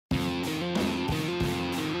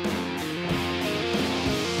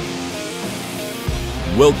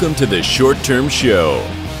Welcome to the Short Term Show,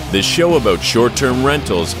 the show about short-term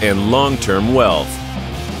rentals and long-term wealth,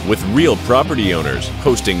 with real property owners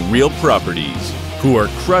hosting real properties who are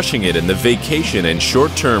crushing it in the vacation and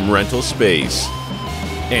short-term rental space.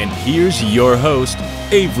 And here's your host,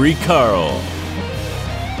 Avery Carl.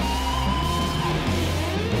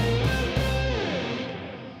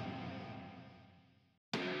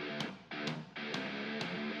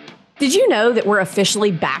 Did you know that we're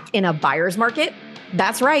officially back in a buyer's market?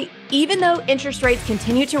 That's right. Even though interest rates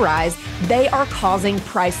continue to rise, they are causing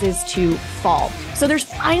prices to fall. So there's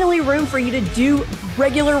finally room for you to do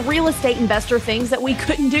regular real estate investor things that we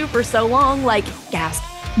couldn't do for so long, like gasp,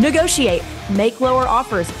 negotiate, make lower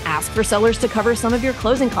offers, ask for sellers to cover some of your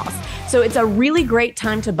closing costs. So it's a really great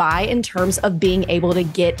time to buy in terms of being able to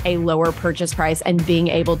get a lower purchase price and being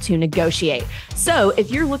able to negotiate. So if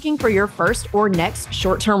you're looking for your first or next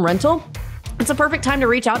short-term rental, it's a perfect time to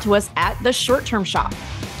reach out to us at the Short Term Shop.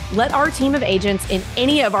 Let our team of agents in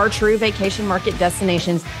any of our true vacation market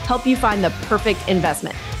destinations help you find the perfect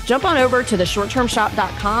investment. Jump on over to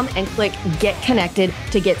theshorttermshop.com and click Get Connected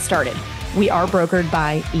to get started. We are brokered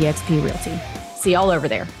by eXp Realty. See y'all over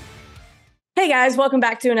there. Hey guys, welcome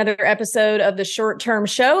back to another episode of the Short Term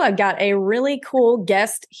Show. I've got a really cool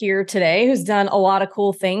guest here today who's done a lot of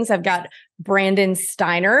cool things. I've got Brandon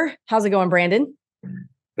Steiner. How's it going, Brandon?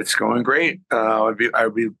 It's going great. I'd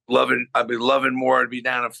be loving more to be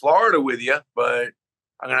down in Florida with you, but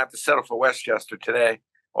I'm gonna have to settle for Westchester today.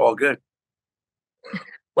 All good.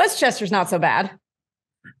 Westchester's not so bad.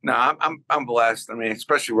 No, I'm blessed. I mean,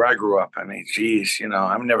 especially where I grew up. I mean, geez,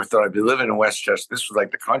 I never thought I'd be living in Westchester. This was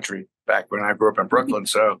like the country back when I grew up in Brooklyn.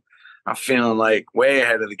 So I'm feeling like way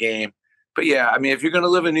ahead of the game. But yeah, I mean, if you're gonna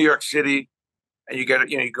live in New York City, and you get it,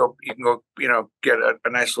 you can go, get a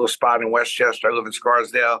nice little spot in Westchester. I live in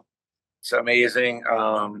Scarsdale. It's amazing.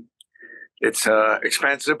 It's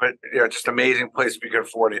expensive, but just amazing place if you can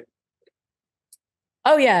afford it.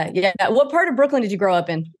 Oh yeah. What part of Brooklyn did you grow up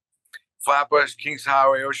in? Flatbush, Kings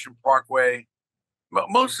Highway, Ocean Parkway.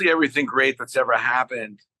 Mostly everything great that's ever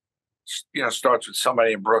happened, starts with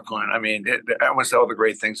somebody in Brooklyn. I mean, almost all the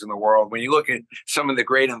great things in the world. When you look at some of the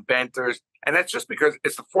great inventors, and that's just because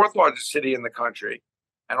it's the fourth largest city in the country.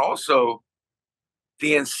 And also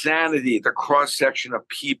the insanity, the cross-section of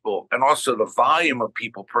people, and also the volume of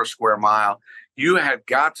people per square mile. You have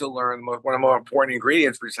got to learn one of the more important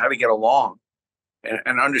ingredients, which is how to get along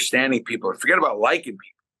and understanding people. Forget about liking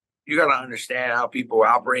people. You got to understand how people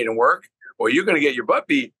operate and work, or you're going to get your butt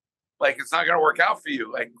beat. Like, it's not going to work out for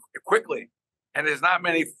you, like, quickly. And there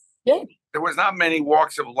was not many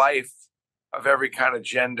walks of life of every kind of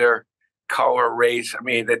gender, color, race. I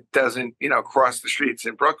mean, that doesn't, cross the streets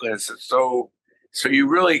in Brooklyn. So you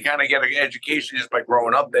really kind of get an education just by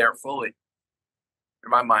growing up there fully, in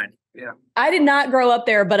my mind. Yeah. I did not grow up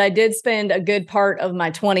there, but I did spend a good part of my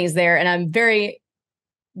 20s there. And I'm very,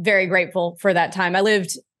 very grateful for that time. I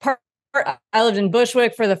lived in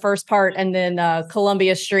Bushwick for the first part, and then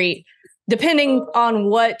Columbia Street. Depending on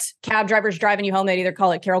what cab driver's driving you home, they'd either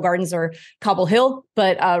call it Carroll Gardens or Cobble Hill,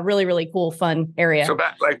 but really, really cool, fun area. So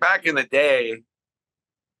back in the day,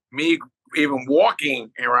 me even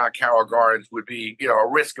walking around Carroll Gardens would be, a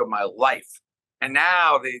risk of my life. And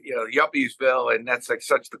now Yuppiesville, and that's like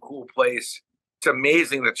such the cool place. It's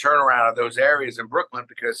amazing the turnaround of those areas in Brooklyn,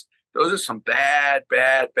 because those are some bad.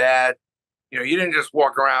 You didn't just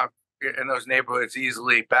walk around in those neighborhoods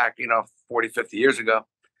easily back, 40, 50 years ago.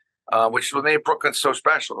 Which is what made Brooklyn so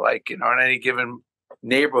special. Like, in any given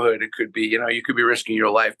neighborhood, it could be, you could be risking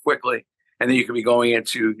your life quickly. And then you could be going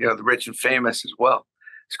into, the rich and famous as well.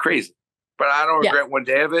 It's crazy. But I don't regret one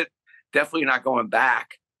day of it. Definitely not going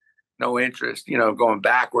back. No interest, going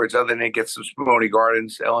backwards other than get some Spumoni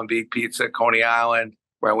Gardens, L&B Pizza, Coney Island,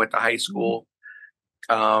 where I went to high school,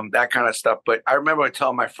 that kind of stuff. But I remember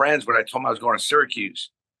telling my friends when I told them I was going to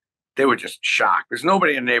Syracuse, they were just shocked. There's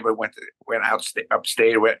nobody in the neighborhood went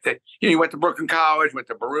upstate. You went to Brooklyn College, went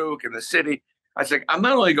to Baruch in the city. I said, I'm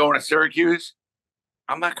not only going to Syracuse,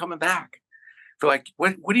 I'm not coming back. They're like,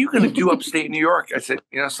 what are you going to do upstate New York? I said,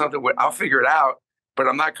 something. I'll figure it out, but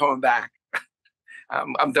I'm not coming back.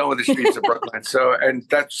 I'm done with the streets of Brooklyn. So, and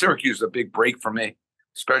that Syracuse is a big break for me,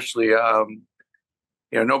 especially.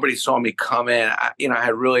 Nobody saw me come in. I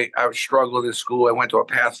struggled in school. I went to a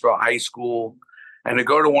Pathville high school. And to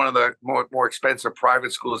go to one of the more expensive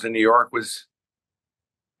private schools in New York was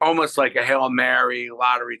almost like a Hail Mary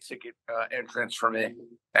lottery ticket entrance for me. And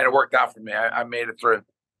it worked out for me. I made it through.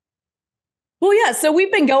 Well, yeah. So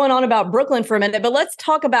we've been going on about Brooklyn for a minute, but let's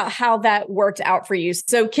talk about how that worked out for you.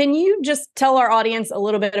 So can you just tell our audience a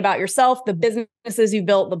little bit about yourself, the businesses you've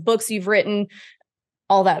built, the books you've written,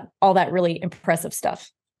 all that really impressive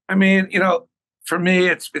stuff? I mean, for me,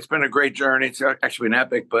 it's been a great journey. It's actually been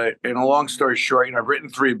epic, but in a long story short, I've written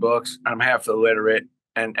 3 books. I'm half illiterate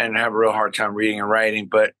and have a real hard time reading and writing,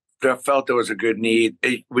 but I felt there was a good need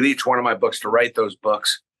with each one of my books to write those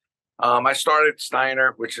books. I started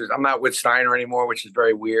Steiner, I'm not with Steiner anymore, which is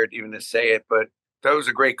very weird even to say it, but that was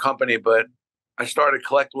a great company. But I started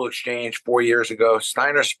Collectible Exchange 4 years ago.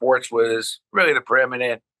 Steiner Sports was really the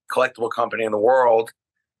preeminent collectible company in the world.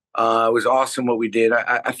 It was awesome what we did.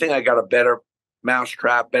 I think I got a better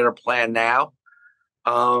mousetrap, better plan now.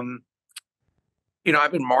 I've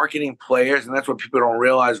been marketing players, and that's what people don't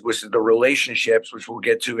realize, which is the relationships, which we'll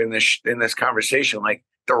get to in this conversation. Like,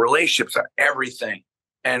 the relationships are everything.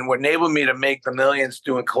 And what enabled me to make the millions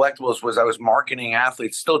doing collectibles was I was marketing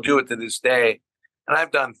athletes, still do it to this day. And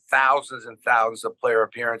I've done thousands and thousands of player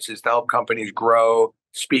appearances to help companies grow,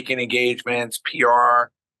 speaking engagements,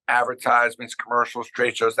 PR, advertisements, commercials,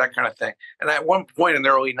 trade shows, that kind of thing. And at one point in the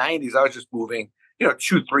early 90s, I was just moving,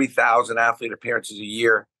 2,000-3,000 athlete appearances a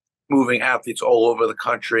year, moving athletes all over the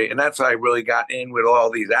country. And that's how I really got in with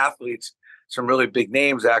all these athletes, some really big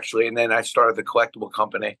names, actually. And then I started the collectible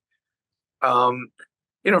company.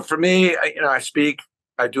 For me, I speak,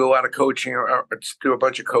 I do a lot of coaching, or do a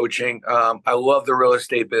bunch of coaching. I love the real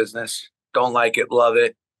estate business. Don't like it, love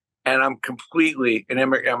it. And I'm completely an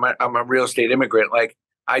immigrant. I'm a real estate immigrant. Like,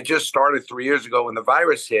 I just started 3 years ago when the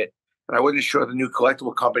virus hit, and I wasn't sure the new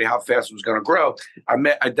collectible company, how fast it was going to grow.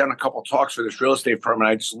 I'd done a couple of talks for this real estate firm, and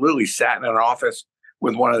I just literally sat in an office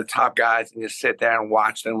with one of the top guys and just sit there and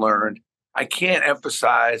watched and learned. I can't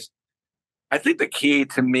emphasize. I think the key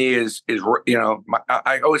to me is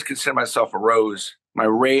I always consider myself a rose. My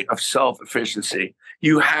rate of self-efficiency.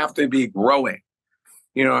 You have to be growing.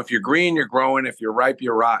 If you're green, you're growing. If you're ripe,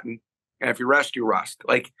 you're rotten. And if you rust, you rust.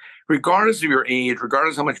 Like, regardless of your age,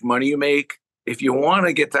 regardless of how much money you make, if you want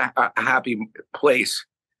to get to a happy place,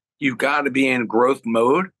 you've got to be in growth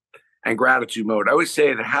mode and gratitude mode. I always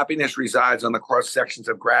say that happiness resides on the cross sections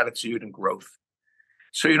of gratitude and growth.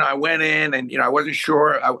 So, I went in and, I wasn't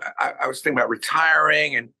sure. I was thinking about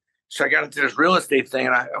retiring. And so I got into this real estate thing,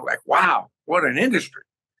 and I was like, wow, what an industry.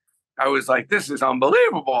 I was like, this is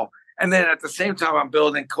unbelievable. And then at the same time, I'm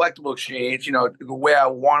building Collectible Exchange, the way I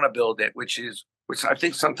want to build it, which I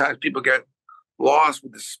think sometimes people get lost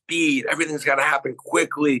with the speed. Everything's got to happen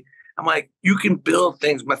quickly. I'm like, you can build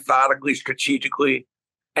things methodically, strategically,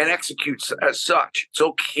 and execute as such. It's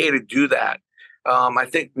okay to do that. I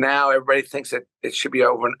think now everybody thinks that it should be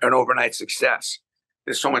an overnight success.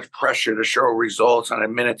 There's so much pressure to show results on a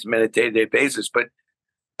minute-to-minute, day-to-day basis. But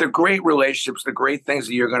the great relationships, the great things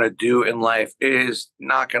that you're going to do in life is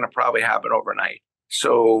not going to probably happen overnight.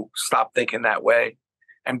 So stop thinking that way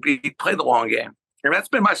and play the long game. And that's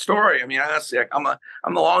been my story. I mean, honestly, I'm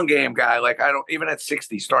the long game guy. Like, I don't, even at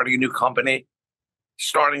 60, starting a new company,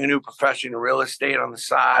 starting a new profession in real estate on the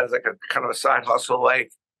side as like a kind of a side hustle.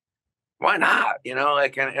 Like, why not? And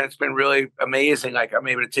it's been really amazing. Like, I'm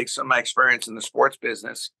able to take some of my experience in the sports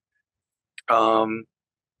business.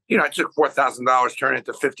 I took $4,000, turned it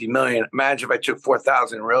to $50 million. Imagine if I took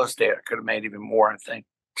 $4,000 in real estate, I could have made even more. I think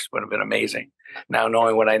it would have been amazing. Now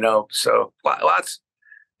knowing what I know, so lots.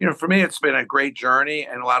 For me, it's been a great journey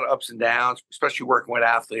and a lot of ups and downs, especially working with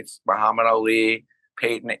athletes, Muhammad Ali,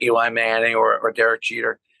 Peyton, Eli Manning, or Derek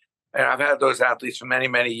Jeter. And I've had those athletes for many,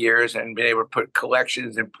 many years and been able to put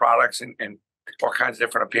collections and products and all kinds of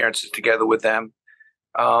different appearances together with them.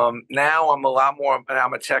 Now I'm a lot more, and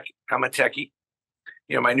I'm a techie.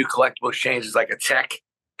 My new Collectible Exchange is like a tech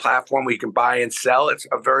platform where you can buy and sell. It's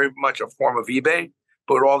very much a form of eBay,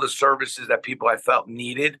 but all the services that people I felt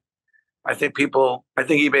needed. I think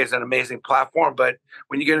eBay is an amazing platform, but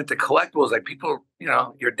when you get into collectibles, like people,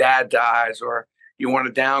 your dad dies or you want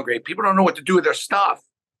to downgrade, people don't know what to do with their stuff.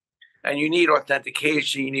 And you need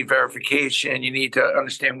authentication, you need verification, you need to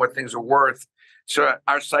understand what things are worth. So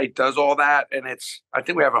our site does all that. And I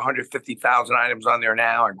think we have 150,000 items on there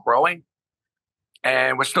now and growing.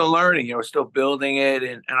 And we're still learning, we're still building it.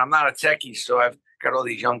 And I'm not a techie, so I've got all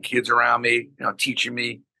these young kids around me, teaching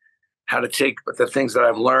me how to take the things that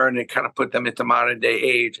I've learned and kind of put them into modern day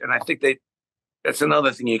age. And I think that's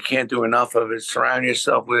another thing you can't do enough of is surround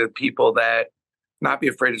yourself with people that not be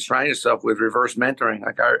afraid to surround yourself with reverse mentoring.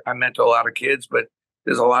 Like I mentor a lot of kids, but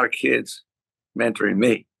there's a lot of kids mentoring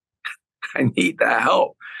me. I need that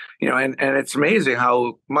help, and it's amazing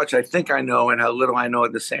how much I think I know and how little I know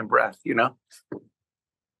at the same breath,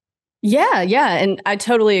 Yeah. And I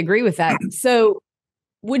totally agree with that. So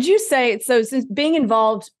would you say, since being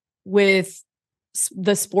involved with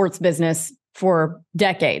the sports business for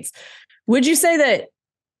decades, would you say that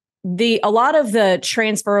a lot of the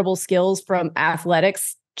transferable skills from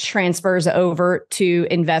athletics transfers over to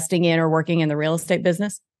investing in or working in the real estate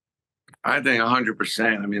business? I think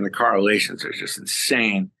 100%. I mean, the correlations are just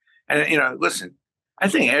insane. And, listen, I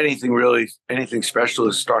think anything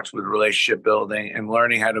special starts with relationship building and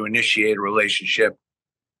learning how to initiate a relationship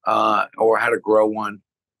or how to grow one.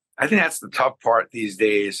 I think that's the tough part these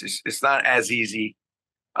days. It's not as easy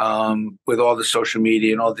with all the social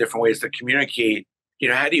media and all the different ways to communicate.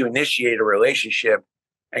 How do you initiate a relationship?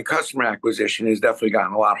 And customer acquisition has definitely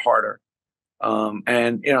gotten a lot harder.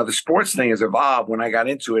 And the sports thing has evolved. When I got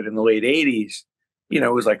into it in the late 80s,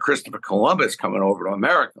 it was like Christopher Columbus coming over to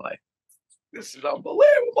America. Like, this is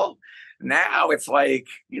unbelievable. Now it's like,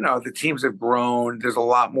 the teams have grown. There's a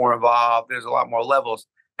lot more involved. There's a lot more levels,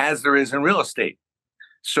 as there is in real estate.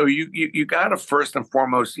 So you got to first and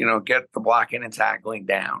foremost, get the blocking and tackling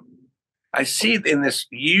down. I see in this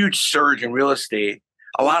huge surge in real estate,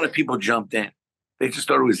 a lot of people jumped in. They just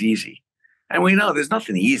thought it was easy. And we know there's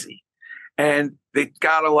nothing easy. And they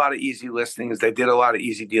got a lot of easy listings. They did a lot of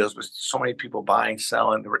easy deals with so many people buying,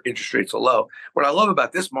 selling. The interest rates are low. What I love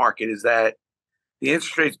about this market is that the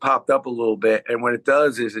interest rates popped up a little bit. And what it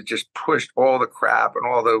does is it just pushed all the crap and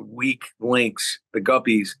all the weak links, the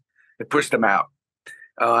guppies, it pushed them out.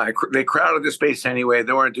 They crowded the space anyway.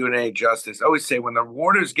 They weren't doing any justice. I always say when the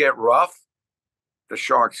waters get rough, the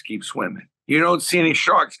sharks keep swimming. You don't see any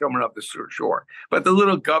sharks coming up the shore, but the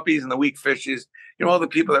little guppies and the weak fishes, all the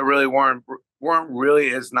people that really weren't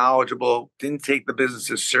really as knowledgeable, didn't take the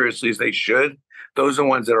business as seriously as they should. Those are the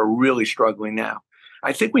ones that are really struggling now.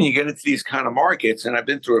 I think when you get into these kind of markets, and I've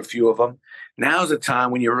been through a few of them, now's the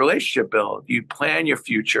time when your relationship build, you plan your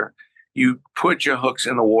future, you put your hooks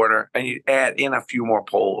in the water, and you add in a few more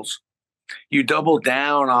poles. You double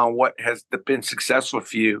down on what has been successful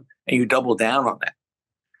for you, and you double down on that.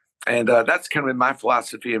 And that's kind of my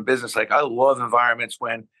philosophy in business. Like, I love environments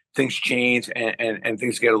when things change and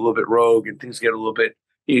things get a little bit rogue and things get a little bit,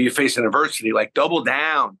 you face an adversity, like double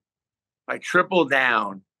down, like triple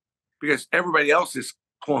down, because everybody else is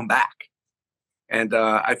pulling back. And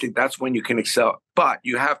I think that's when you can excel. But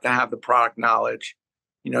you have to have the product knowledge.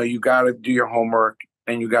 You got to do your homework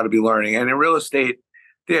and you got to be learning. And in real estate,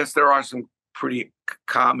 yes, there are some pretty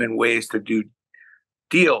common ways to do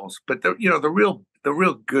deals, but the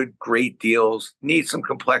real good, great deals need some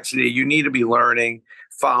complexity. You need to be learning,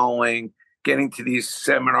 following, getting to these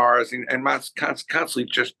seminars and constantly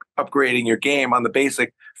just upgrading your game on the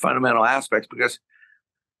basic fundamental aspects, because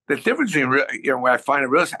the difference between, what I find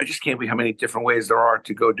in real estate, I just can't believe how many different ways there are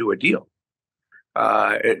to go do a deal.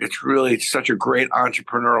 It's such a great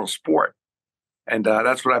entrepreneurial sport. And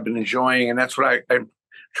that's what I've been enjoying. And that's what I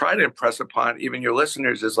try to impress upon even your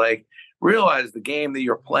listeners is like, realize the game that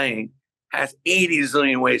you're playing has 80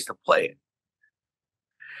 zillion ways to play it.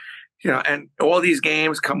 And all these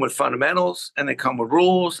games come with fundamentals, and they come with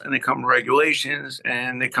rules, and they come with regulations,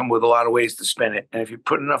 and they come with a lot of ways to spin it. And if you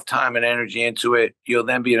put enough time and energy into it, you'll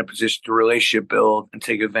then be in a position to relationship build and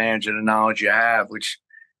take advantage of the knowledge you have, which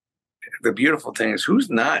the beautiful thing is, who's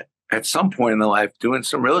not at some point in their life doing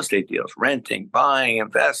some real estate deals, renting, buying,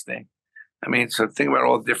 investing? I mean, so think about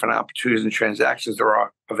all the different opportunities and transactions that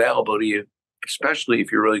are available to you, especially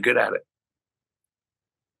if you're really good at it.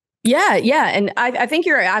 Yeah. And I think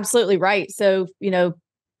you're absolutely right. So,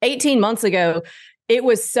 18 months ago, it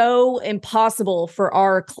was so impossible for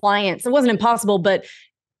our clients. It wasn't impossible, but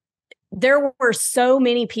there were so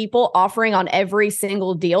many people offering on every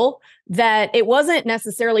single deal that it wasn't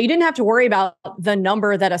necessarily, you didn't have to worry about the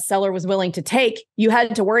number that a seller was willing to take. You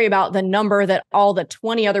had to worry about the number that all the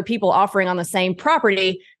 20 other people offering on the same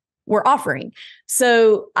property were offering.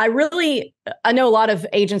 So I know a lot of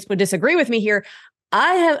agents would disagree with me here.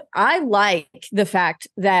 I like the fact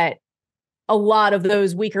that a lot of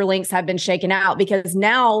those weaker links have been shaken out, because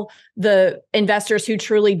now the investors who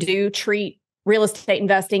truly do treat real estate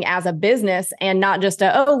investing as a business and not just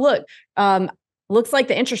looks like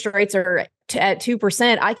the interest rates are at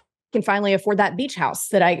 2%. I can finally afford that beach house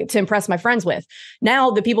to impress my friends with. Now,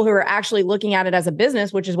 the people who are actually looking at it as a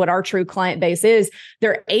business, which is what our true client base is,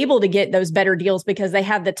 they're able to get those better deals because they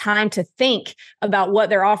have the time to think about what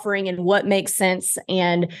they're offering and what makes sense,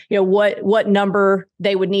 and what number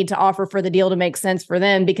they would need to offer for the deal to make sense for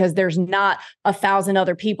them, because there's not 1,000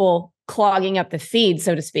 other people clogging up the feed,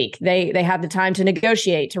 so to speak. They have the time to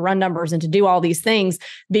negotiate, to run numbers, and to do all these things,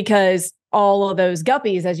 because all of those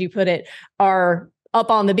guppies, as you put it, are up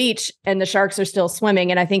on the beach and the sharks are still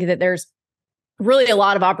swimming. And I think that there's really a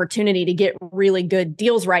lot of opportunity to get really good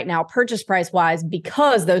deals right now, purchase price wise,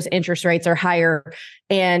 because those interest rates are higher,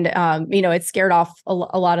 and it's scared off a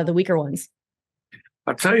lot of the weaker ones.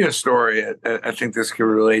 I'll tell you a story. I think this can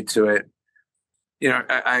relate to it.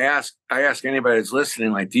 I ask anybody that's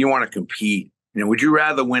listening, like, do you want to compete? Would you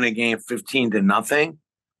rather win a game 15-0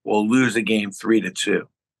 or lose a game 3-2?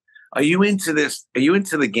 Are you into this? Are you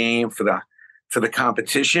into the game for the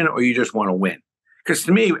competition, or you just want to win? Because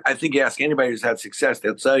to me, I think you ask anybody who's had success,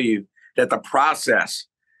 they'll tell you that the process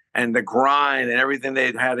and the grind and everything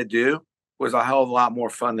they'd had to do was a hell of a lot more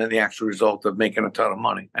fun than the actual result of making a ton of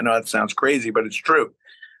money. I know that sounds crazy, but it's true.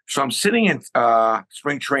 So I'm sitting in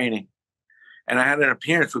spring training, and I had an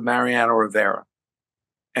appearance with Mariano Rivera.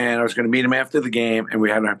 And I was going to meet him after the game, and we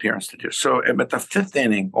had an appearance to do. So at the 5th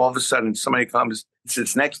inning, all of a sudden, somebody comes,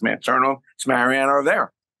 sits next to me. I turn on, it's Mariano Rivera.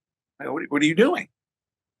 I go, what are you doing?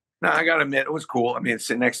 Now, I got to admit, it was cool. I mean,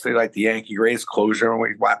 sitting next to like the Yankee Rays closer, and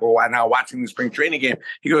we're now watching the spring training game.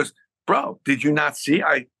 He goes, bro, did you not see?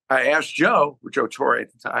 I asked Joe Torre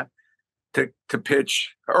at the time, to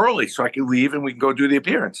pitch early so I could leave and we can go do the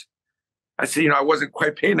appearance. I said, I wasn't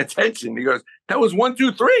quite paying attention. He goes, that was 1,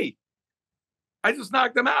 2, 3. I just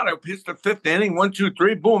knocked them out. I pitched the 5th inning, 1, 2,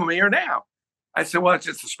 3, boom, I'm here now. I said, well, it's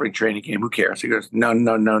just a spring training game. Who cares? He goes, no.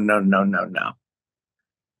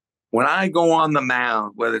 When I go on the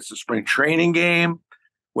mound, whether it's a spring training game,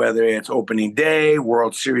 whether it's opening day,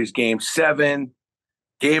 World Series Game 7,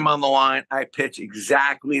 game on the line, I pitch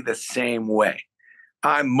exactly the same way.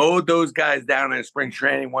 I mowed those guys down in spring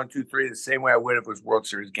training, 1, 2, 3, the same way I would if it was World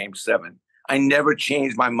Series Game 7. I never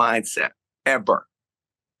changed my mindset, ever.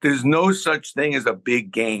 There's no such thing as a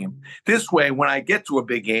big game. This way, when I get to a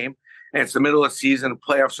big game, and it's the middle of the season,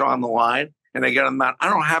 playoffs are on the line, and I get on the mound, I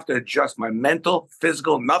don't have to adjust my mental,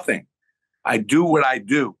 physical, nothing. I do what I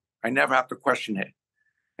do. I never have to question it.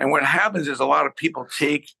 And what happens is a lot of people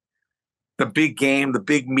take the big game, the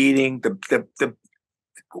big meeting,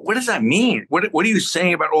 what does that mean? What are you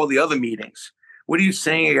saying about all the other meetings? What are you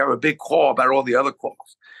saying? You have a big call about all the other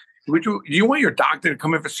calls. Do you want your doctor to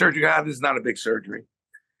come in for surgery? This is not a big surgery.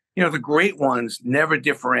 The great ones never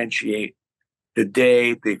differentiate the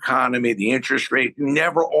day, the economy, the interest rate. You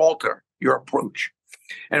never alter your approach.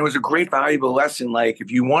 And it was a great, valuable lesson. Like,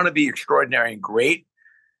 if you want to be extraordinary and great,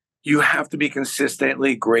 you have to be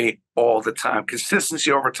consistently great all the time.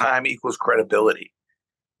 Consistency over time equals credibility.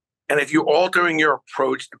 And if you're altering your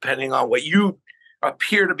approach depending on what you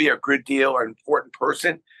appear to be a good deal or an important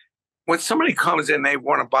person, when somebody comes in, they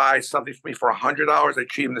want to buy something for me for $100, I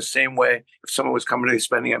treat them the same way if someone was coming to me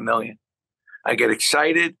spending $1 million. I get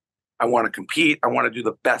excited. I want to compete. I want to do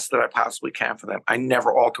the best that I possibly can for them. I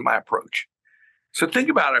never alter my approach. So think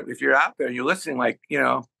about it. If you're out there and you're listening,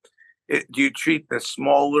 do you treat the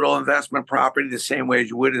small little investment property the same way as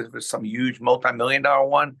you would if it's some huge multi-million-dollar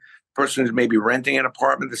one? Person who's maybe renting an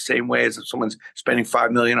apartment the same way as if someone's spending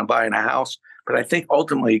 $5 million on buying a house. But I think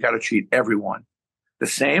ultimately you got to treat everyone the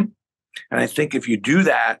same. And I think if you do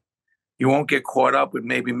that, you won't get caught up with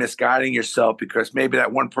maybe misguiding yourself, because maybe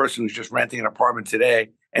that one person who's just renting an apartment today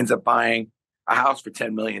ends up buying a house for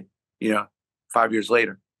 $10 million, 5 years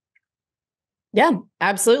later. Yeah,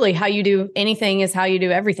 absolutely. How you do anything is how you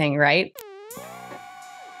do everything, right?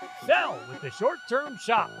 Sell with the Short-Term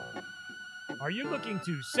Shop. Are you looking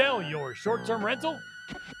to sell your short-term rental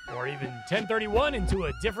or even 1031 into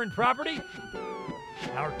a different property?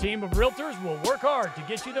 Our team of realtors will work hard to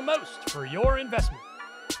get you the most for your investment.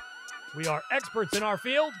 We are experts in our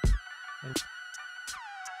field, and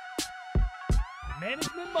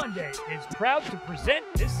Management Monday is proud to present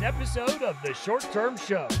this episode of the Short-Term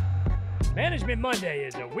Show. Management Monday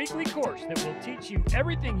is a weekly course that will teach you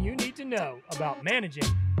everything you need to know about managing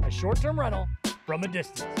a short-term rental from a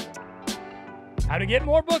distance. How to get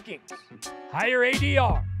more bookings, higher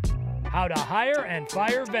ADR, how to hire and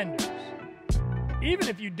fire vendors. Even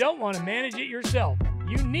if you don't want to manage it yourself,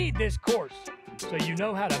 you need this course so you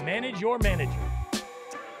know how to manage your manager.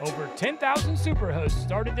 Over 10,000 superhosts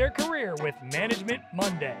started their career with Management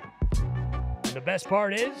Monday. And the best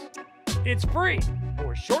part is, it's free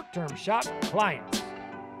for Short-Term Shop clients.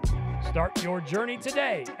 Start your journey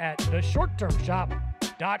today at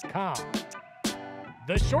theshorttermshop.com.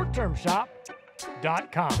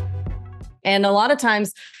 Theshorttermshop.com. And a lot of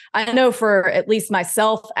times, I know for at least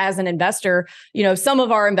myself as an investor, some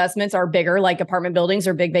of our investments are bigger, like apartment buildings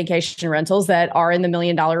or big vacation rentals that are in the $1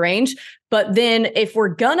 million range. But then if we're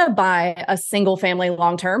going to buy a single family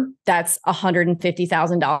long-term, that's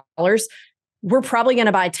 $150,000. We're probably going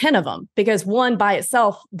to buy 10 of them, because one by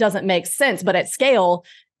itself doesn't make sense, but at scale,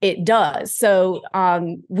 it does. So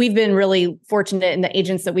we've been really fortunate in the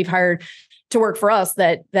agents that we've hired to work for us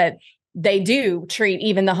that they do treat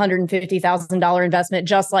even the $150,000 investment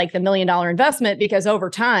just like the $1 million investment, because over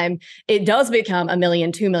time it does become $1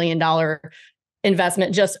 million, $2 million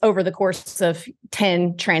investment just over the course of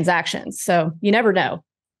 10 transactions. So you never know.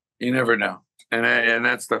 You never know. And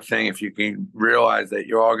that's the thing. If you can realize that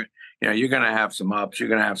you're all, you're going to have some ups, you're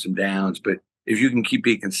going to have some downs, but if you can keep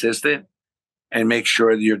being consistent and make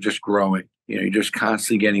sure that you're just growing, you're just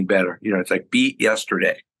constantly getting better. It's like beat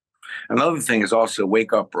yesterday. Another thing is also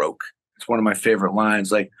wake up broke. It's one of my favorite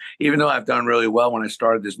lines. Like, even though I've done really well when I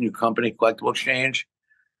started this new company, Collectible Exchange,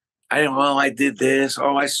 I did this.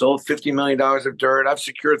 Oh, I sold $50 million of dirt. I've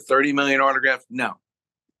secured 30 million autographs. No,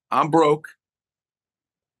 I'm broke.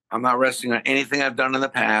 I'm not resting on anything I've done in the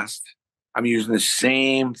past. I'm using the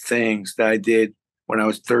same things that I did when I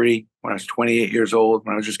was 30, when I was 28 years old,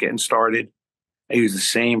 when I was just getting started. I use the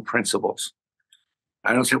same principles.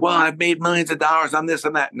 I don't say, well, I've made millions of dollars on this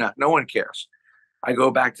and that. No one cares. I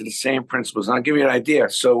go back to the same principles. And I'll give you an idea.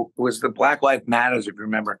 So it was the Black Lives Matters, if you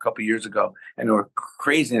remember, a couple of years ago, and there were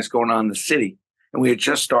craziness going on in the city. And we had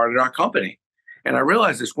just started our company. And I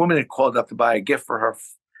realized this woman had called up to buy a gift for her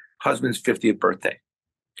husband's 50th birthday.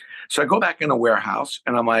 So I go back in the warehouse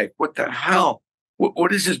and I'm like, what the hell?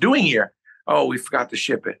 What is this doing here? Oh, we forgot to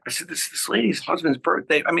ship it. I said, this lady's husband's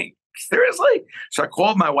birthday. I mean, seriously? So I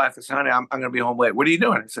called my wife and said, honey, I'm going to be home late. What are you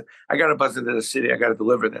doing? I said, I got to buzz into the city. I got to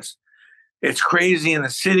deliver this. It's crazy in the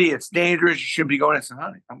city. It's dangerous. You shouldn't be going. I said,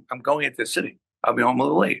 honey, I'm going into the city. I'll be home a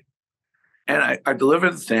little late. And I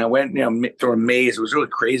delivered the thing. I went, through a maze. It was really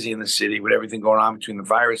crazy in the city with everything going on between the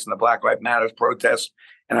virus and the Black Lives Matter protests.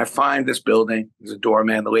 And I find this building. There's a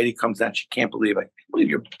doorman. The lady comes down. She can't believe it. I can't believe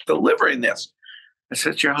you're delivering this. I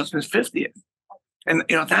said, it's your husband's 50th. And,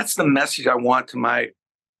 that's the message I want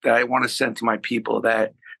that I want to send to my people,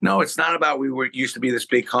 that no, it's not about used to be this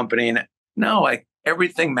big company. And no,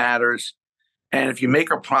 everything matters. And if you make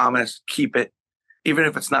a promise, keep it, even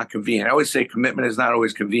if it's not convenient. I always say commitment is not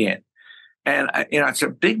always convenient. And, it's a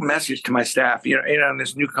big message to my staff. In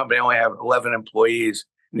this new company, I only have 11 employees.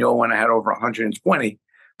 And the old one I had over 120.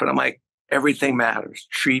 But I'm like, everything matters.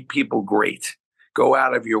 Treat people great. Go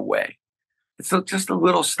out of your way. It's just a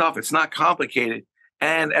little stuff. It's not complicated.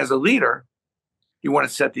 And as a leader, you want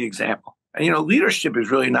to set the example. And, leadership is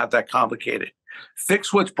really not that complicated.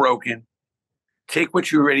 Fix what's broken. Take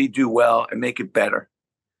what you already do well and make it better.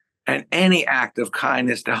 And any act of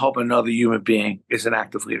kindness to help another human being is an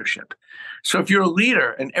act of leadership. So if you're a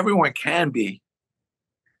leader, and everyone can be,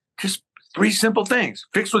 just 3 simple things.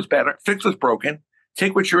 Fix what's better. Fix what's broken.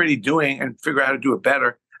 Take what you're already doing and figure out how to do it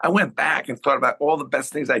better. I went back and thought about all the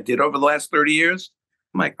best things I did over the last 30 years.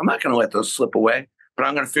 I'm like, I'm not going to let those slip away, but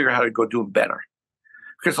I'm going to figure out how to go do them better.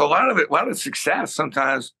 Because a lot of success,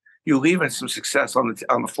 sometimes you leave some success on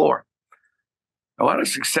the floor. A lot of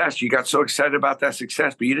success, you got so excited about that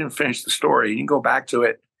success, but you didn't finish the story. You didn't go back to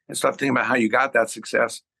it and start thinking about how you got that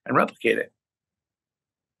success and replicate it.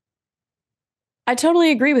 I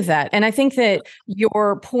totally agree with that. And I think that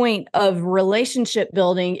your point of relationship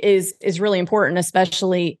building is really important,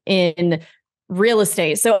 especially in real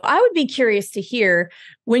estate. So I would be curious to hear,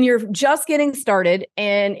 when you're just getting started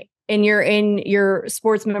and you're in your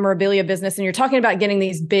sports memorabilia business and you're talking about getting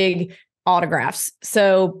these big autographs.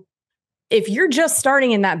 So if you're just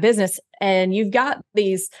starting in that business and you've got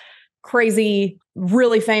these crazy,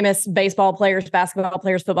 really famous baseball players, basketball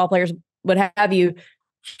players, football players, what have you,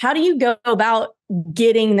 how do you go about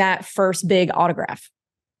getting that first big autograph?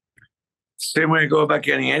 Same way you go about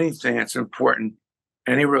getting anything that's important,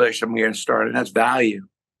 any relationship getting started, that's value.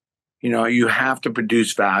 You have to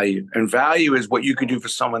produce value, and value is what you can do for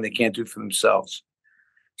someone they can't do for themselves.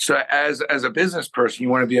 So as a business person, you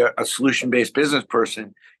want to be a solution-based business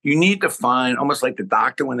person. You need to find, almost like the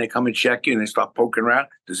doctor when they come and check you and they start poking around.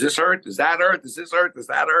 Does this hurt? Does that hurt? Does this hurt? Does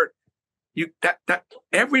that hurt?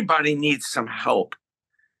 Everybody needs some help.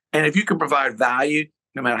 And if you can provide value,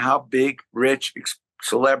 no matter how big, rich,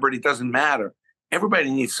 celebrity, doesn't matter. Everybody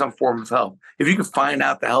needs some form of help. If you can find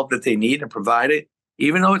out the help that they need and provide it,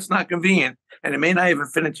 even though it's not convenient, and it may not even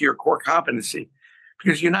fit into your core competency,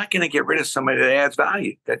 because you're not going to get rid of somebody that adds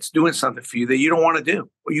value, that's doing something for you that you don't want to do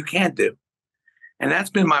or you can't do. And that's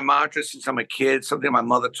been my mantra since I'm a kid, something my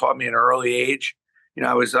mother taught me at an early age.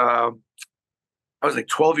 I was like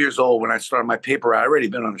 12 years old when I started my paper route. I'd already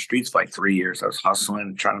been on the streets for like 3 years. I was hustling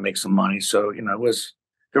and trying to make some money. So,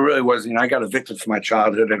 there really was, I got evicted from my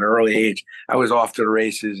childhood at an early age. I was off to the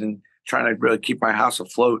races and trying to really keep my house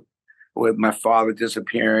afloat with my father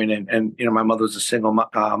disappearing. And my mother was a single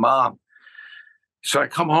mom. So I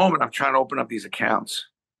come home and I'm trying to open up these accounts.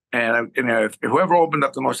 And if whoever opened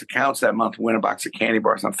up the most accounts that month win a box of candy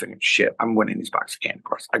bars, I'm thinking, shit, I'm winning these box of candy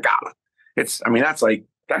bars. I got it.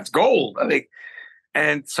 That's gold.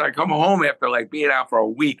 And so I come home after like being out for a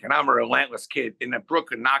week, and I'm a relentless kid in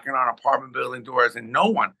Brooklyn, knocking on apartment building doors, and no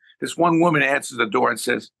one. This one woman answers the door and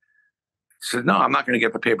says, no, I'm not going to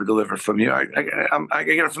get the paper delivered from you. I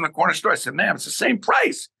get it from the corner store. I said, ma'am, it's the same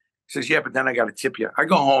price. She says, yeah, but then I got to tip you. I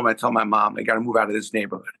go home. I tell my mom, I got to move out of this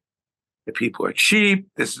neighborhood. The people are cheap.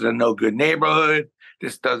 This is a no good neighborhood.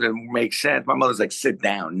 This doesn't make sense. My mother's like, sit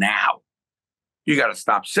down now. You got to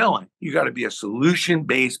stop selling. You got to be a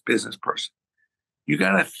solution-based business person. You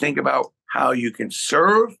got to think about how you can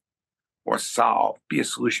serve or solve, be a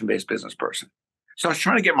solution-based business person. So I was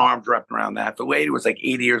trying to get my arms wrapped around that. The lady was like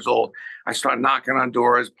 80 years old. I started knocking on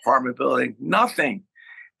doors, apartment building, nothing.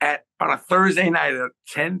 On a Thursday night at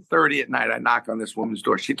 10:30 at night, I knocked on this woman's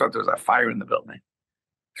door. She thought there was a fire in the building.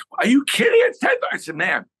 Are you kidding? It's 10:30. I said,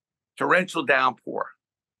 ma'am, torrential downpour,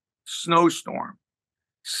 snowstorm,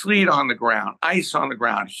 sleet on the ground, ice on the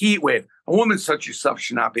ground, heat wave. A woman such as yourself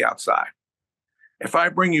should not be outside. If I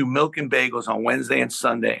bring you milk and bagels on Wednesday and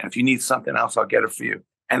Sunday, and if you need something else, I'll get it for you.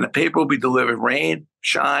 And the paper will be delivered, rain,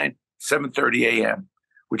 shine, 7:30 a.m.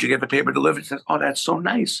 Would you get the paper delivered? She says, oh, that's so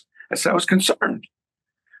nice. I said, I was concerned.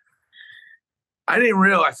 I didn't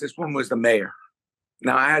realize this woman was the mayor.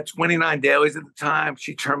 Now, I had 29 dailies at the time.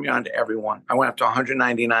 She turned me on to everyone. I went up to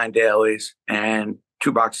 199 dailies and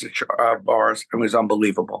 2 boxes of bars. It was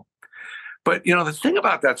unbelievable. But, the thing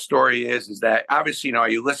about that story is that obviously, are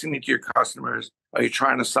you listening to your customers? Are you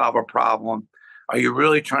trying to solve a problem? Are you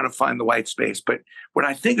really trying to find the white space? But what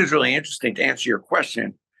I think is really interesting to answer your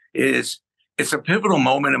question is it's a pivotal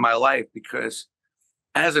moment in my life because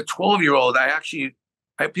as a 12-year-old,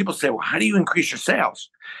 people say, well, how do you increase your sales?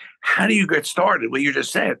 How do you get started? Well, you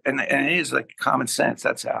just said, and it is like common sense.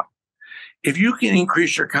 That's how. If you can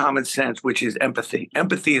increase your common sense, which is empathy.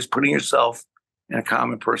 Empathy is putting yourself in a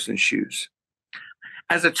common person's shoes.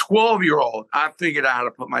 As a 12-year-old, I figured out how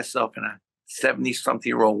to put myself in a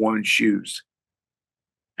 70-something-year-old woman's shoes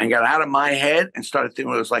and got out of my head and started thinking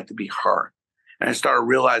what it was like to be her. And I started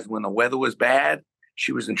realizing when the weather was bad,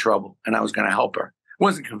 she was in trouble and I was going to help her. It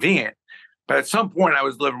wasn't convenient, but at some point I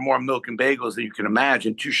was delivering more milk and bagels than you can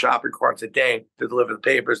imagine, 2 shopping carts a day to deliver the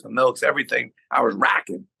papers, the milks, everything. I was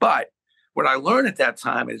racking. But what I learned at that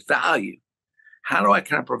time is value. How do I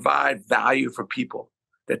kind of provide value for people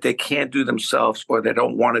that they can't do themselves or they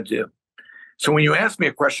don't want to do? So when you ask me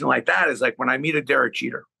a question like that, is like when I meet a Derek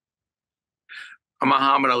Jeter, a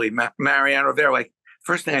Muhammad Ali, Mariano Rivera, like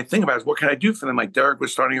first thing I think about is what can I do for them? Like Derek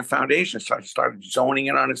was starting a foundation. So I started zoning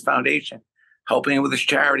in on his foundation, helping him with his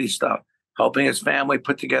charity stuff, helping his family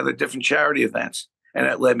put together different charity events. And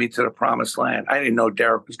it led me to the promised land. I didn't know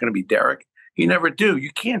Derek was going to be Derek. You never do.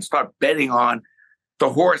 You can't start betting on the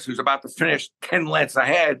horse who's about to finish 10 lengths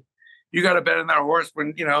ahead. You got to bet on that horse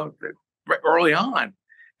when, early on.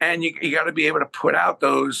 And you got to be able to put out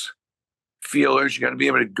those feelers. You got to be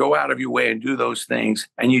able to go out of your way and do those things.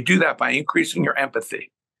 And you do that by increasing your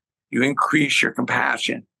empathy. You increase your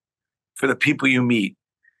compassion for the people you meet.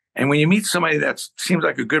 And when you meet somebody that seems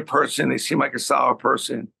like a good person, they seem like a solid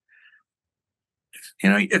person,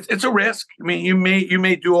 it's a risk. I mean, you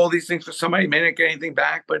may do all these things for somebody, you may not get anything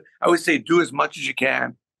back, but I would say do as much as you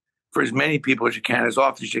can for as many people as you can, as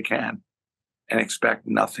often as you can, and expect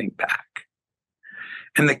nothing back.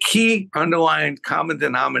 And the key underlying common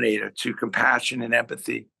denominator to compassion and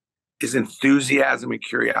empathy is enthusiasm and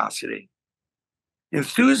curiosity.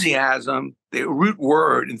 Enthusiasm, the root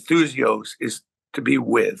word enthusios, is to be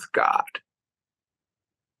with God.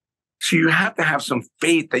 So you have to have some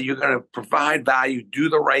faith that you're going to provide value, do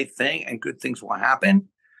the right thing, and good things will happen.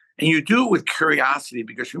 And you do it with curiosity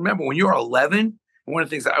because remember, when you're 11, one of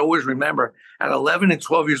the things I always remember, at 11 and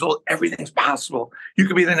 12 years old, everything's possible. You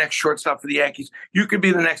could be the next shortstop for the Yankees. You could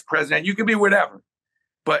be the next president. You could be whatever.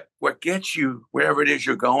 But what gets you wherever it is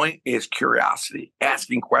you're going is curiosity,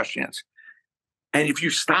 asking questions. And if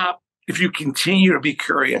you continue to be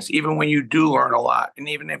curious, even when you do learn a lot, and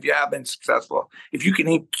even if you have been successful, if you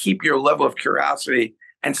can keep your level of curiosity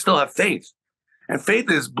and still have faith. And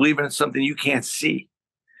faith is believing in something you can't see.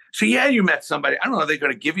 So yeah, you met somebody. I don't know. Are they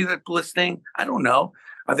going to give you that listing? I don't know.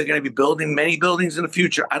 Are they going to be building many buildings in the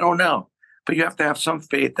future? I don't know. But you have to have some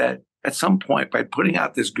faith that at some point, by putting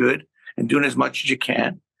out this good and doing as much as you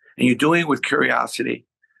can, and you're doing it with curiosity,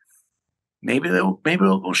 maybe it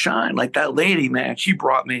will shine. Like that lady, man, she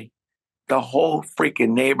brought me the whole freaking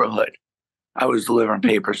neighborhood I was delivering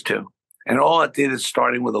papers to. And all it did is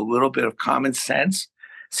starting with a little bit of common sense,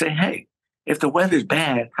 say, hey, if the weather's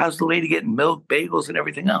bad, how's the lady getting milk, bagels, and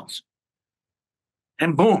everything else?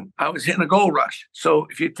 And boom, I was hitting a gold rush. So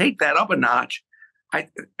if you take that up a notch,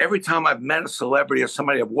 every time I've met a celebrity or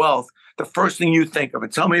somebody of wealth, the first thing you think of,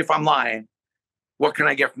 and tell me if I'm lying, What can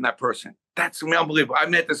I get from that person? That's unbelievable. I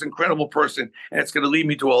met this incredible person, and it's going to lead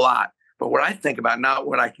me to a lot. But what I think about, not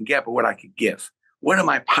what I can get, but what I could give. What am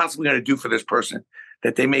I possibly going to do for this person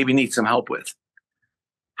that they maybe need some help with?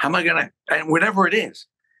 How am I going to, and whatever it is,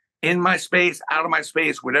 in my space, out of my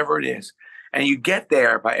space, whatever it is. And you get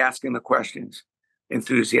there by asking the questions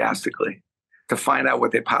enthusiastically to find out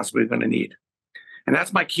what they're possibly going to need. And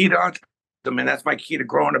that's my key to them, and that's my key to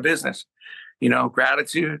growing a business.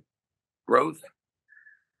 Gratitude, growth.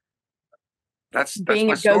 That's being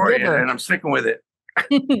my a story, go-giver. and I'm sticking with it.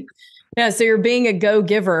 Yeah, so you're being a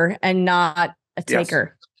go-giver and not a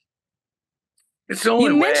taker. Yes. It's the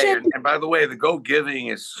only way. And by the way, the go-giving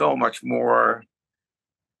is so much more.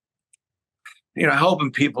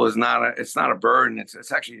 Helping people is it's not a burden. It's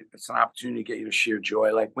an opportunity to get you to share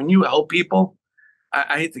joy. Like when you help people,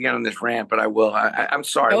 I hate to get on this rant, but I will. I'm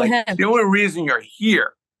sorry. Go ahead. The only reason you're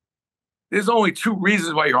here, there's only two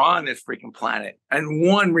reasons why you're on this freaking planet. And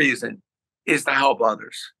one reason is to help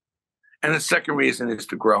others. And the second reason is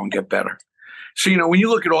to grow and get better. So, when you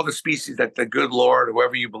look at all the species that the good Lord,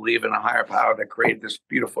 whoever you believe in, a higher power that created this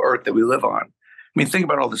beautiful earth that we live on. I mean, think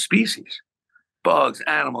about all the species. Bugs,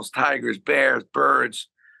 animals, tigers, bears, birds,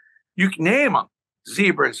 you can name them.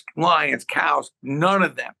 Zebras, lions, cows, none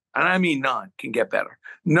of them, and I mean none, can get better.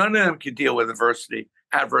 None of them can deal with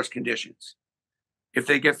adverse conditions. If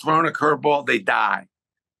they get thrown a curveball, they die.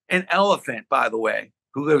 An elephant, by the way,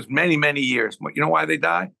 who lives many, many years, you know why they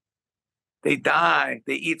die? They die,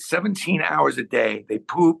 they eat 17 hours a day, they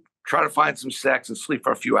poop, try to find some sex, and sleep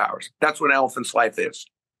for a few hours. That's what an elephant's life is.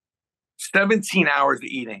 17 hours of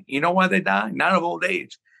eating. You know why they die? Not of old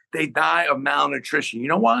age. They die of malnutrition. You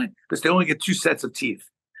know why? Because they only get 2 sets of teeth.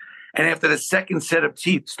 And after the second set of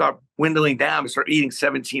teeth start dwindling down and start eating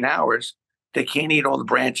 17 hours, they can't eat all the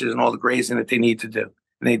branches and all the grazing that they need to do.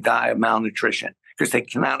 And they die of malnutrition because they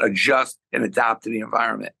cannot adjust and adapt to the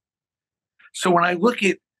environment. So when I look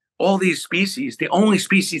at all these species, the only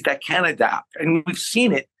species that can adapt, and we've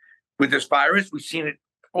seen it with this virus, we've seen it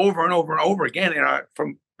over and over and over again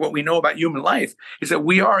from what we know about human life, is that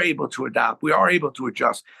we are able to adapt. We are able to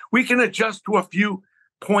adjust. We can adjust to a few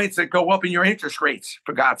points that go up in your interest rates,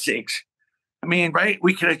 for God's sakes. I mean, right?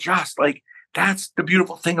 We can adjust. Like, that's the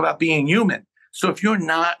beautiful thing about being human. So if you're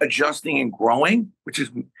not adjusting and growing, which is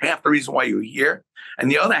half the reason why you're here, and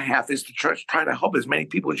the other half is to try to help as many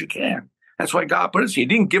people as you can. That's why God put us here. He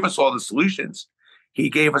didn't give us all the solutions. He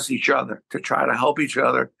gave us each other to try to help each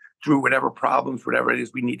other through whatever problems, whatever it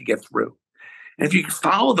is we need to get through. And if you can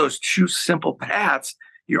follow those 2 simple paths,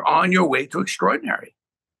 you're on your way to extraordinary.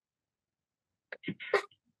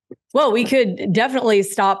 Well, we could definitely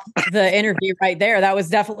stop the interview right there. That was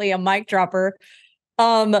definitely a mic dropper.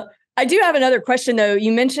 I do have another question, though.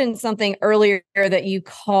 You mentioned something earlier that you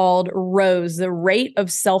called ROSE, the rate of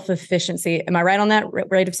self-efficiency. Am I right on that?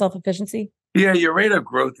 Rate of self-efficiency? Yeah, your rate of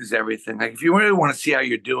growth is everything. Like, if you really want to see how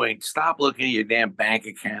you're doing, stop looking at your damn bank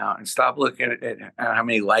account and stop looking at how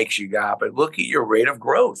many likes you got, but look at your rate of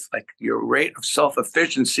growth. Like, your rate of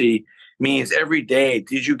self-efficiency means every day,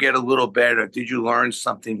 did you get a little better? Did you learn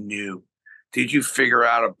something new? Did you figure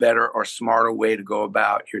out a better or smarter way to go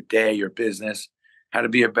about your day, your business, how to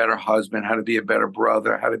be a better husband, how to be a better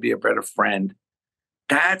brother, how to be a better friend?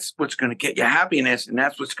 That's what's going to get you happiness, and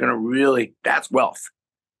that's what's going to that's wealth.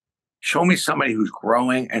 Show me somebody who's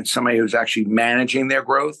growing and somebody who's actually managing their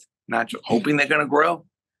growth, not just hoping they're going to grow.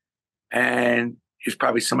 And he's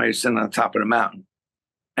probably somebody who's sitting on the top of the mountain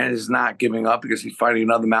and is not giving up because he's finding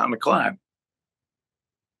another mountain to climb.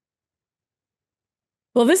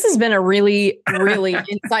 Well, this has been a really, really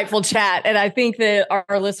insightful chat. And I think that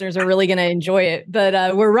our listeners are really going to enjoy it.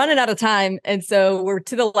 But we're running out of time. And so we're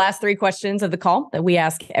to the last 3 questions of the call that we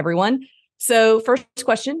ask everyone. So first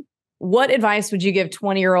question. What advice would you give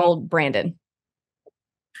 20-year-old Brandon?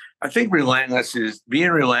 I think being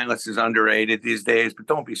relentless is underrated these days, but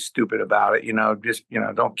don't be stupid about it.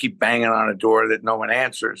 Don't keep banging on a door that no one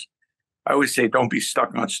answers. I always say, don't be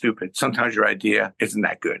stuck on stupid. Sometimes your idea isn't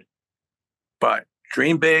that good, but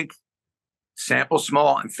dream big, sample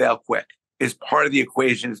small, and fail quick is part of the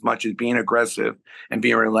equation as much as being aggressive and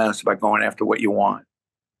being relentless about going after what you want.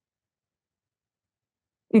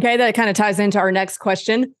 Okay, that kind of ties into our next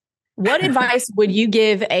question. What advice would you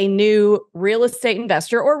give a new real estate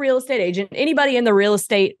investor or real estate agent, anybody in the real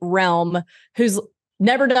estate realm who's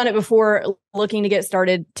never done it before, looking to get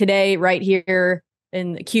started today, right here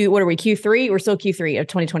in Q3? We're still Q3 of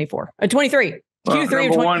 2024. 23. Q3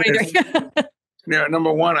 of 2023.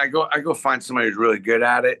 Number one, I go find somebody who's really good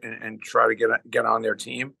at it and try to get on their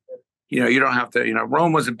team. You don't have to,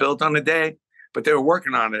 Rome wasn't built on a day, but they were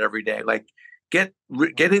working on it every day. Like, get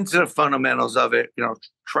into the fundamentals of it.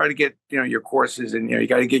 Try to get, your courses, and, you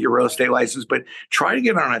got to get your real estate license, but try to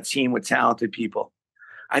get on a team with talented people.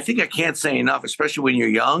 I think I can't say enough, especially when you're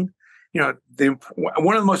young.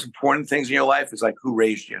 One of the most important things in your life is like who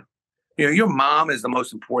raised you. Your mom is the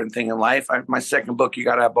most important thing in life. My second book, You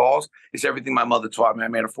Gotta Have Balls, is everything my mother taught me. I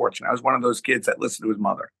made a fortune. I was one of those kids that listened to his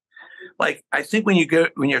mother. Like, I think when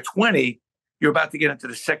you're 20, you're about to get into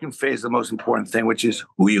the second phase of the most important thing, which is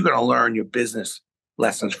who you're going to learn your business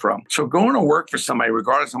lessons from. So going to work for somebody,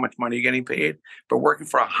 regardless of how much money you're getting paid, but working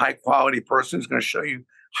for a high quality person who's going to show you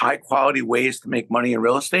high quality ways to make money in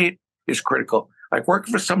real estate is critical. Like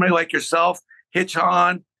working for somebody like yourself, hitch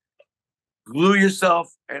on, glue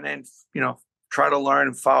yourself, and then, try to learn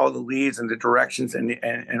and follow the leads and the directions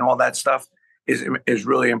and all that stuff is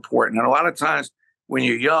really important. And a lot of times when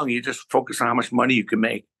you're young, you just focus on how much money you can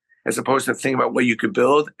make, as opposed to thinking about what you could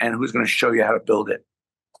build and who's going to show you how to build it.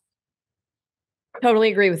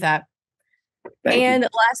 Totally agree with that. Thank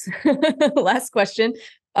you. Last question.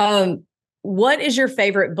 What is your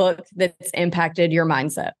favorite book that's impacted your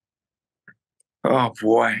mindset? Oh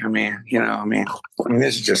boy. I mean,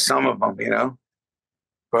 this is just some of them,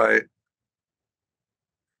 but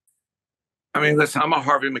listen, I'm a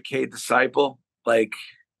Harvey Mackay disciple. Like,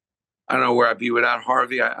 I don't know where I'd be without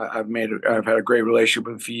Harvey. I've had a great relationship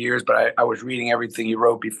with him for years, but I was reading everything he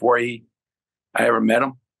wrote before I ever met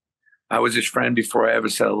him. I was his friend before I ever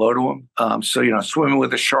said hello to him. So, Swimming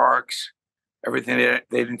with the Sharks, everything they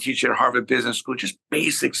didn't teach you at Harvard Business School, just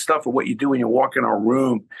basic stuff of what you do when you walk in a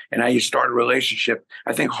room and how you start a relationship.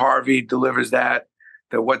 I think Harvey delivers that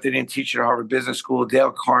what they didn't teach you at Harvard Business School.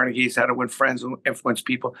 Dale Carnegie's How to Win Friends and Influence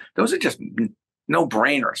People. Those are just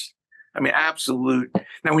no-brainers. Absolute.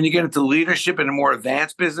 Now, when you get into leadership and a more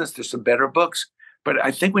advanced business, there's some better books. But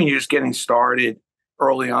I think when you're just getting started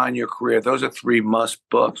early on in your career, those are 3 must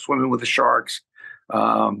books: Swimming with the Sharks,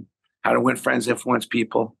 How to Win Friends, Influence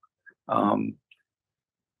People. Everything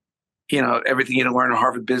you learn at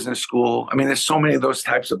Harvard Business School. There's so many of those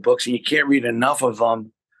types of books, and you can't read enough of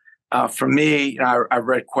them. For me, I've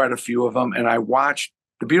read quite a few of them, and I watched.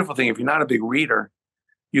 The beautiful thing, if you're not a big reader,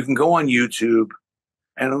 you can go on YouTube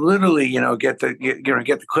and literally, get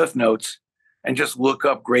the Cliff Notes and just look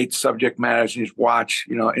up great subject matters and just watch,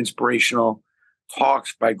 inspirational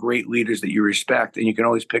talks by great leaders that you respect, and you can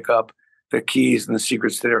always pick up the keys and the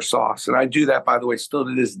secrets to their sauce. And I do that, by the way, still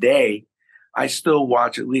to this day. I still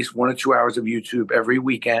watch at least 1 or 2 hours of YouTube every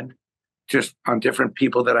weekend, just on different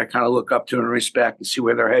people that I kind of look up to and respect, and see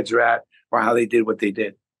where their heads are at or how they did what they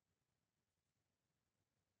did.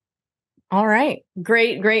 All right.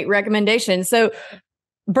 Great recommendation. So,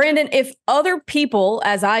 Brandon, if other people,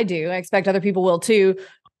 as I do, I expect other people will too,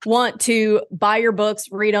 want to buy your books,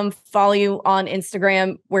 read them, follow you on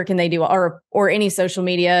Instagram, where can they do, or any social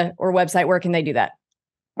media or website, where can they do that?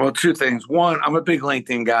 Well, 2 things. One, I'm a big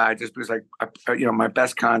LinkedIn guy, just because my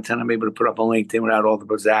best content I'm able to put up on LinkedIn without all the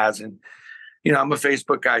pizzazz. And, I'm a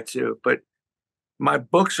Facebook guy too, but my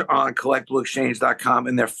books are on collectibleexchange.com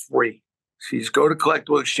and they're free. So you just go to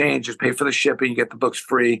Collectible Exchange, just pay for the shipping, you get the books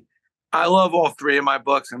free. I love all 3 of my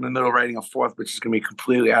books. I'm in the middle of writing a 4th, which is going to be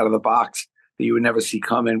completely out of the box that you would never see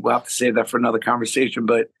coming. We'll have to save that for another conversation,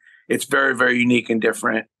 but it's very, very unique and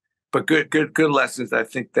different. But good lessons I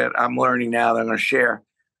think that I'm learning now that I'm going to share.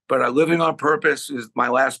 But Living on Purpose is my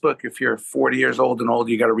last book. If you're 40 years old and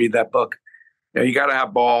older, you got to read that book. You got to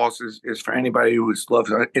have balls is for anybody who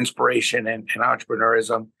loves inspiration and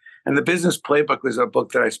entrepreneurism. And The Business Playbook was a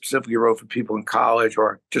book that I specifically wrote for people in college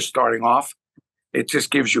or just starting off. It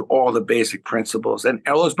just gives you all the basic principles. And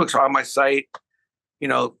all those books are on my site.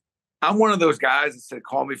 I'm one of those guys that said,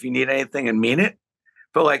 call me if you need anything, and mean it.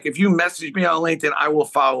 But if you message me on LinkedIn, I will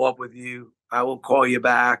follow up with you. I will call you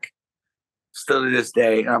back. Still to this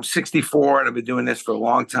day. And I'm 64 and I've been doing this for a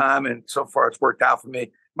long time. And so far it's worked out for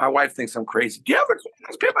me. My wife thinks I'm crazy. Do you ever call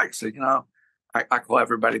those people? I said, I call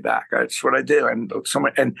everybody back. That's what I do. And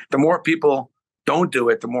the more people don't do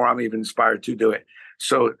it, the more I'm even inspired to do it.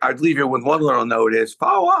 So I'd leave you with one little note is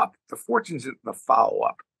follow up. The fortune's in the follow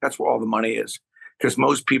up. That's where all the money is. Because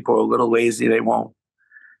most people are a little lazy. They won't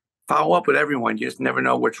follow up with everyone. You just never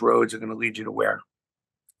know which roads are going to lead you to where.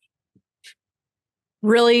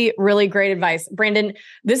 Really, really great advice. Brandon,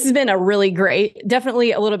 this has been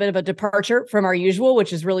definitely a little bit of a departure from our usual,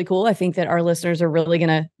 which is really cool. I think that our listeners are really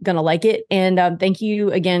gonna like it. And thank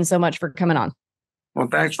you again so much for coming on. Well,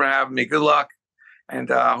 thanks for having me. Good luck. And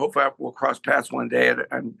hopefully we'll cross paths one day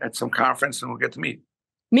at some conference and we'll get to meet.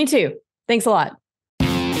 Me too. Thanks a lot.